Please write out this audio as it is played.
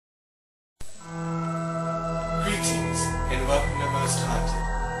Greetings, and welcome to Most Haunted.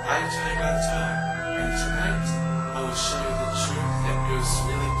 I'm Tygon, and tonight I will show you the truth that ghosts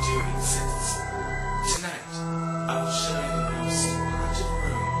really do exist. Tonight, I will show you the most haunted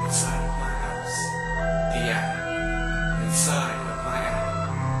room inside of my house, the attic. Inside of my attic,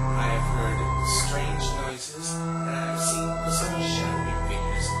 I have heard strange noises, and I have seen bizarre shadowy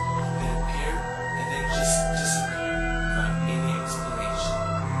figures that appear and then just disappear without any explanation.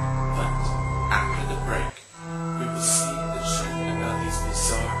 But after the break, we will see the truth about these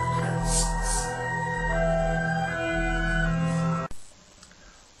bizarre occurrences.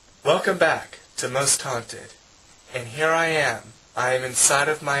 Welcome back to Most Haunted, and here I am inside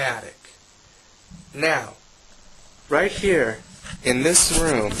of my attic. Now, right here, in this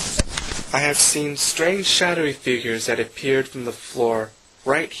room, I have seen strange shadowy figures that appeared from the floor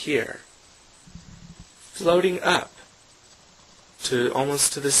right here, floating up to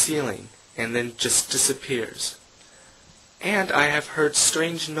almost to the ceiling, and then just disappears. And I have heard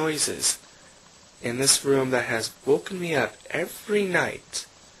strange noises in this room that has woken me up every night,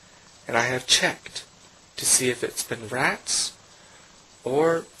 and I have checked to see if it's been rats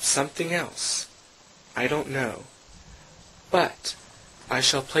or something else. I don't know. But I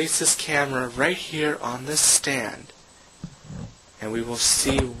shall place this camera right here on this stand, and we will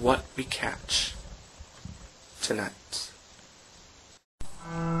see what we catch tonight.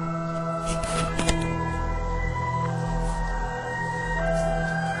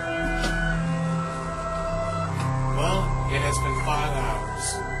 Well, it has been 5 hours.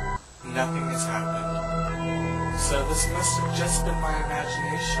 Nothing has happened. So this must have just been my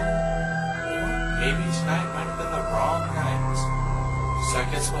imagination. Or maybe tonight might have been the wrong night. So I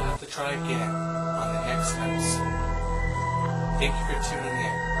guess we'll have to try again on the next episode. Thank you for tuning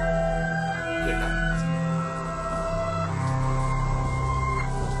in. Good night.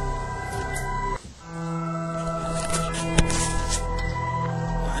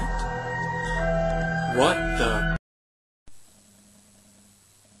 What the?